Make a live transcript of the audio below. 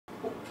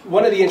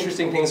one of the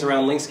interesting things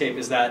around Linkscape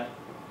is that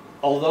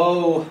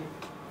although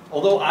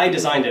I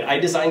designed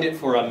it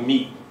for a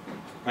me,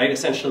 right?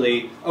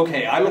 Essentially,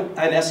 okay, I'm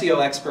an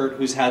SEO expert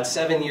who's had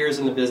 7 years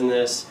in the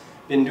business,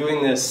 been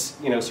doing this,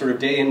 sort of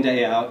day in,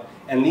 day out,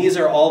 and these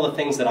are all the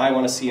things that I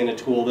want to see in a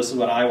tool. This is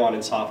what I want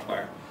in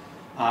software.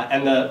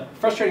 And the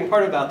frustrating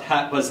part about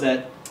that was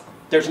that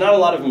there's not a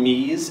lot of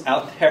me's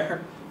out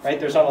there, right?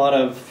 There's not a lot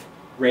of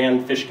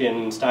Rand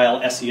Fishkin style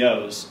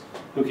SEOs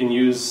who can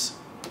use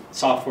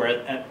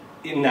software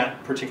in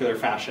that particular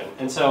fashion.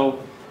 And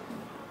so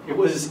it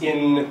was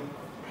in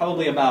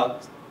probably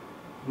about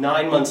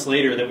 9 months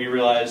later that we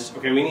realized,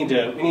 okay, we need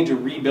to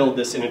rebuild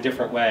this in a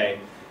different way.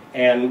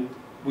 And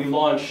we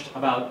launched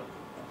about,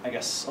 I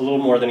guess, a little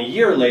more than a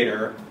year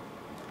later,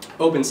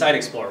 Open Site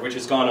Explorer, which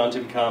has gone on to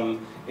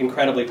become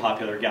incredibly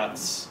popular.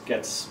 Gets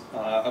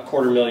a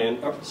quarter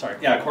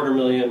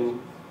million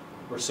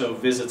or so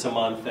visits a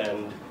month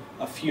and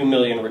a few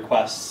million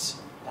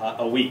requests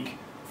a week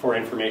for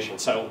information.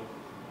 So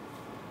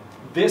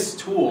this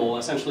tool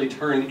essentially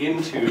turned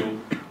into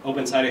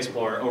Open Site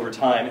Explorer over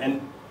time.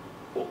 And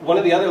one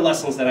of the other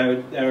lessons that I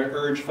would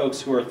urge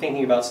folks who are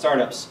thinking about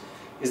startups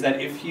is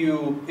that if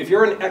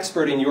you're an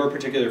expert in your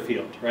particular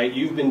field, right?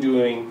 You've been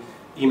doing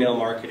email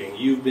marketing,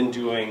 you've been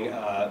doing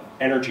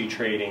energy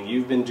trading,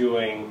 you've been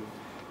doing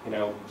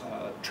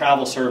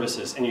travel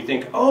services, and you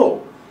think,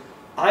 oh,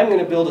 I'm going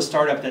to build a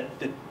startup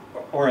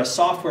or a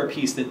software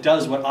piece that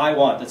does what I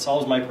want, that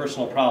solves my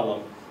personal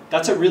problem.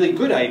 That's a really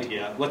good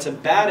idea. What's a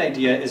bad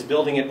idea is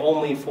building it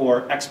only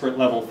for expert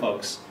level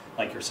folks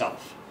like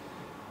yourself.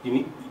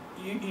 You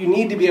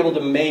need to be able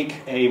to make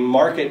a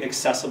market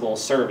accessible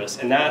service,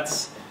 and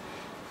that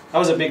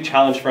was a big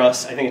challenge for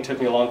us. I think it took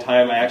me a long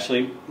time. My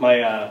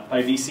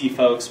VC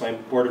folks, my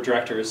board of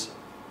directors,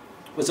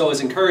 was always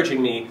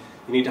encouraging me,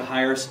 you need to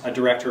hire a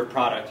director of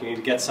product. You need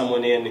to get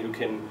someone in who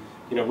can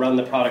run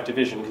the product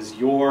division, because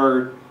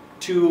you're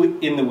too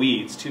in the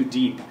weeds, too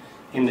deep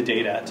in the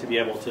data to be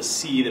able to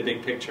see the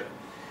big picture.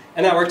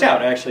 And that worked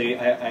out. Actually,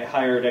 I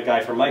hired a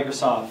guy from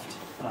Microsoft,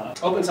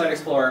 Open Site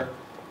Explorer,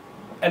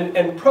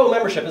 and Pro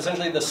Membership,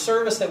 essentially the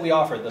service that we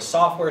offered, the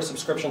software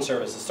subscription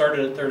service. It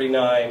started at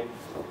 $39.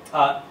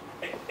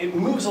 It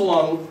moves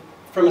along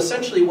from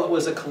essentially what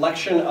was a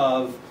collection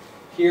of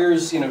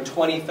here's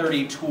 20,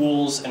 30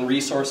 tools and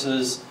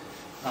resources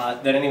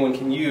that anyone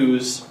can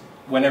use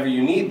whenever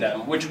you need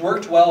them, which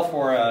worked well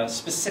for a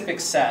specific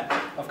set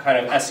of kind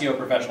of SEO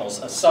professionals,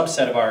 a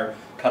subset of our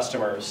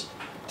customers,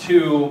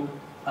 to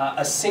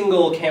a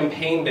single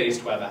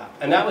campaign-based web app.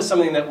 And that was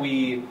something that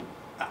we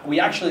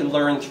actually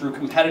learned through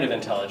competitive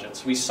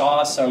intelligence. We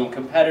saw some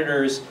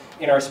competitors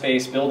in our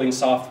space building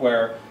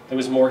software that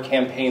was more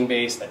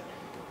campaign-based, that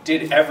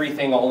did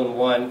everything all in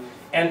one.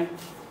 And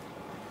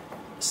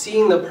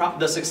seeing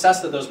the success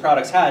that those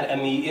products had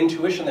and the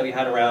intuition that we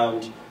had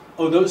around,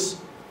 oh, those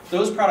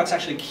products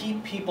actually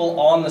keep people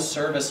on the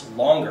service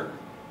longer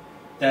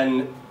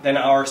than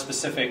our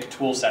specific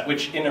tool set,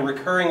 which in a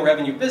recurring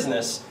revenue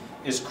business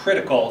is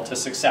critical to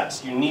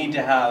success. You need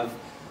to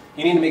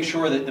make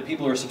sure that the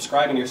people who are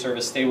subscribing to your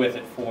service stay with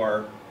it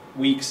for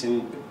weeks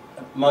and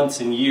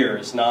months and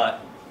years, not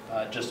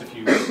just a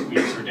few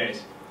weeks or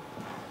days.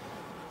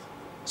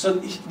 So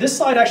this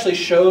slide actually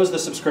shows the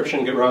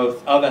subscription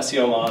growth of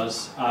SEO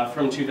Moz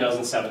from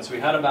 2007. So we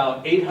had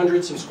about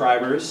 800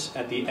 subscribers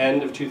at the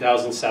end of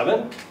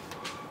 2007.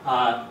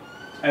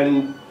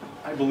 And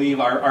I believe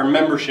our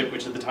membership,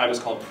 which at the time was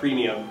called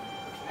Premium,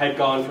 had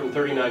gone from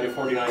 $39 to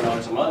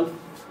 $49 a month.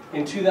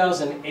 In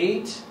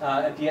 2008,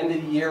 at the end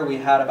of the year, we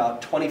had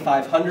about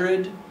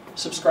 2,500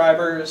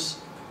 subscribers.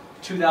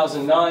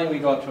 2009, we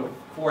go up to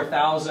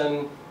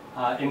 4,000.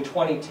 In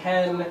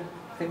 2010, I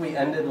think we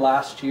ended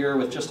last year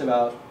with just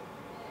about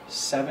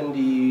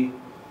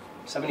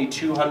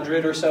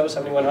 7,200 or so,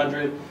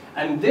 7,100.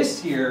 And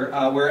this year,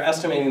 we're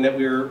estimating that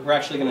we're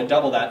actually going to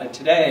double that. And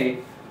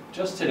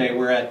just today,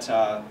 we're at,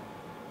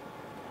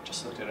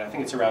 just looked at it, I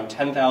think it's around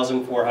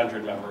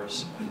 10,400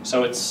 members.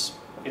 So it's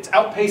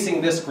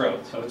outpacing this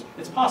growth. So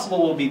it's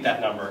possible we'll beat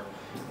that number.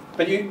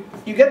 But you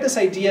get this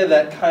idea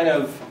that kind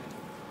of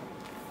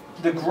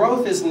the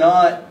growth is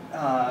not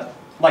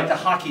like the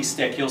hockey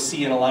stick you'll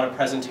see in a lot of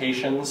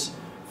presentations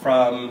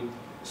from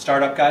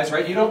startup guys,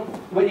 right?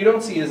 What you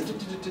don't see is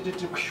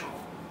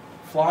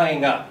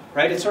flying up,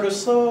 right? It's sort of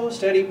slow,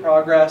 steady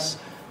progress.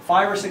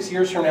 5 or 6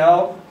 years from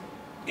now,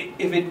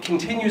 if it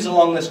continues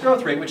along this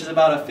growth rate, which is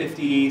about a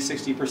 50,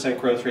 60%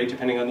 growth rate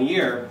depending on the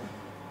year,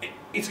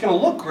 it's going to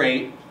look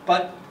great,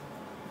 but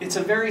it's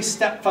a very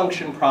step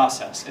function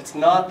process. It's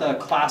not the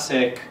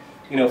classic,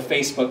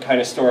 Facebook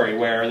kind of story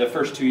where the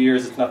first 2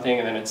 years it's nothing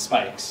and then it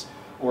spikes,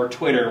 or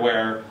Twitter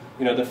where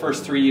the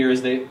first 3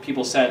 years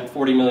people sent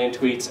 40 million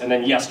tweets and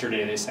then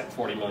yesterday they sent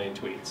 40 million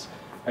tweets,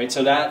 right?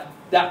 So that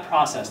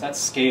process, that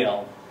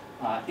scale,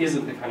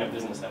 isn't the kind of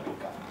business that we've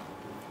got.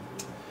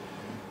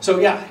 So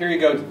yeah, here you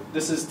go.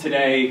 This is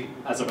today,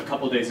 as of a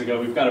couple of days ago.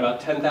 We've got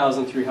about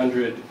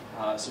 10,300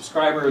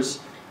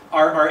 subscribers.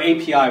 Our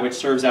API, which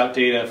serves out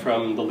data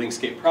from the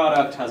Linkscape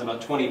product, has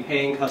about 20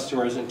 paying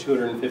customers and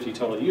 250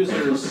 total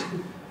users.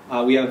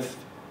 We have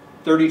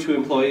 32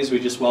 employees. We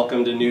just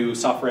welcomed a new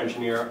software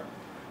engineer.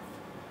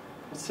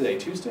 What's today,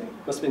 Tuesday?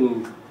 Must have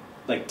been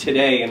like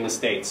today in the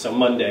States, so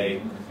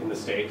Monday in the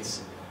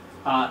States.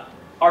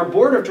 Our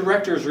board of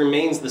directors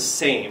remains the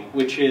same,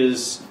 which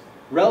is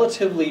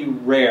relatively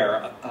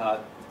rare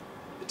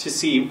to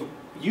see.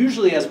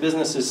 Usually as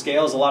businesses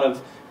scale, as a lot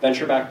of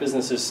venture-backed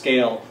businesses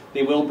scale,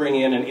 they will bring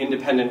in an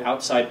independent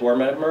outside board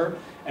member.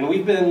 And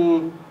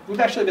we've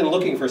actually been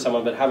looking for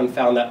someone but haven't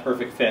found that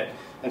perfect fit.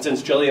 And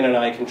since Jillian and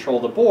I control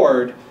the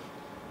board,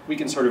 we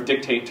can sort of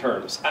dictate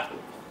terms.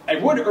 I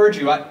would urge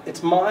you,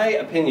 it's my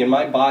opinion,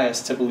 my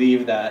bias to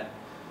believe that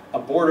a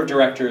board of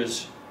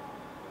directors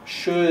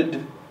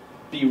should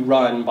be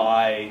run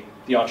by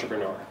the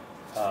entrepreneur.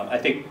 I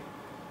think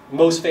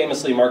most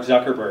famously Mark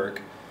Zuckerberg,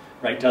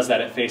 right, does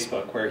that at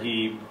Facebook, where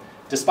he,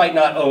 despite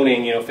not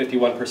owning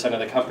 51% of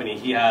the company,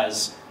 he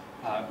has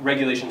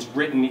regulations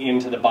written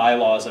into the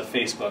bylaws of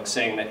Facebook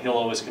saying that he'll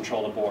always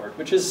control the board,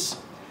 which is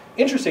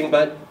interesting,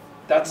 but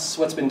that's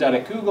what's been done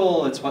at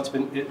Google, it's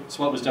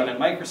what was done at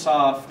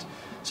Microsoft.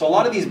 So a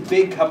lot of these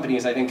big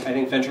companies, I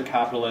think venture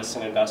capitalists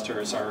and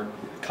investors are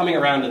coming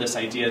around to this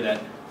idea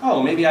that,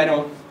 oh, maybe I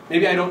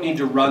don't need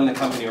to run the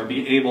company or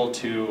be able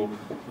to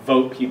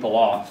vote people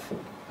off,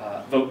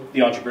 vote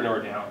the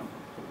entrepreneur down.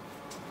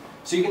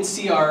 So you can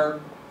see our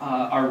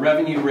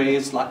revenue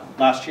raised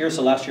last year.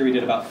 So last year we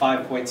did about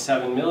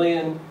 5.7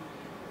 million.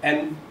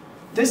 And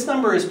this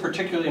number is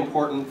particularly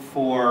important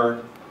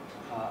for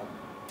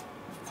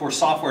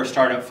software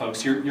startup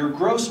folks. Your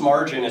gross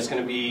margin is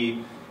going to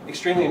be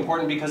extremely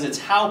important because it's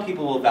how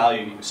people will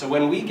value you. So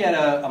when we get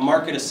a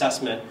market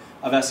assessment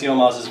of SEO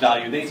Moz'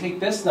 value, they take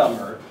this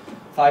number,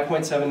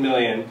 5.7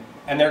 million,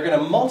 and they're going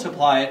to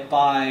multiply it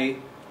by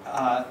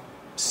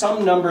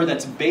some number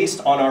that's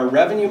based on our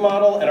revenue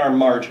model and our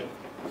margin.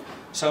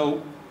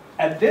 So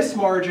at this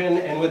margin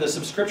and with a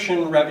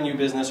subscription revenue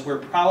business, we're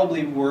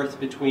probably worth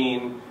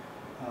between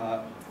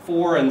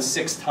 4 and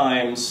 6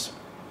 times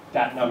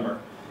that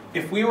number.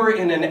 If we were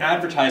in an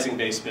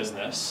advertising-based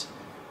business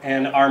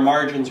and our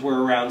margins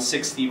were around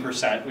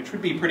 60%, which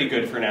would be pretty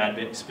good for an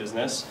ad-based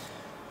business,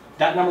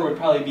 that number would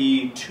probably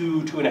be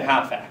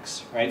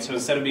 2.5x, right? So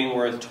instead of being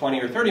worth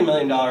 $20 or $30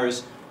 million,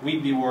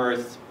 we'd be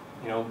worth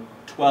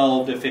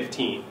 12 to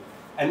 15.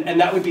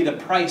 And that would be the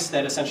price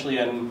that essentially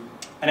an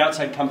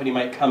outside company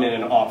might come in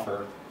and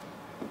offer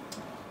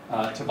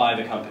to buy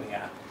the company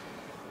at.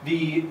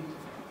 The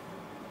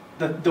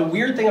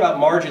weird thing about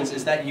margins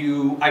is that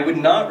I would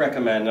not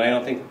recommend, and I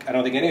don't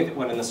think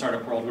anyone in the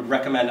startup world would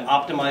recommend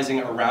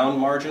optimizing around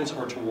margins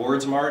or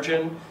towards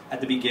margin at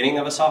the beginning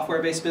of a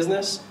software-based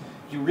business.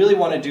 You really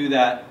want to do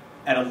that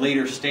at a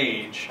later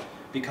stage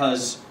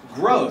because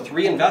growth,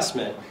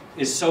 reinvestment,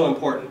 is so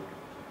important.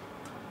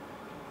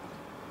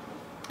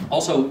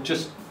 Also,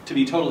 just to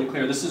be totally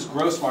clear, this is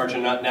gross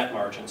margin, not net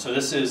margin. So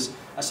this is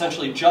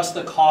essentially just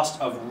the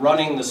cost of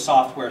running the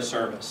software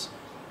service.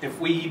 If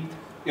we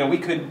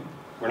could,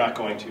 we're not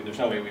going to, there's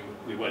no way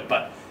we would,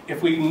 but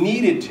if we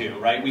needed to,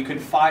 right, we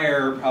could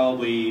fire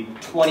probably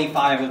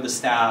 25 of the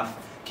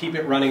staff, keep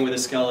it running with a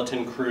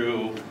skeleton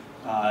crew,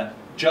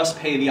 just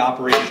pay the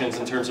operations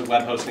in terms of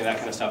web hosting, that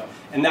kind of stuff.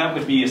 And that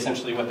would be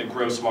essentially what the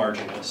gross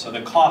margin is. So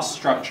the cost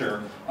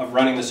structure of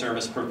running the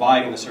service,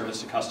 providing the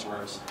service to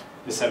customers,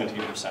 is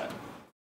 17%.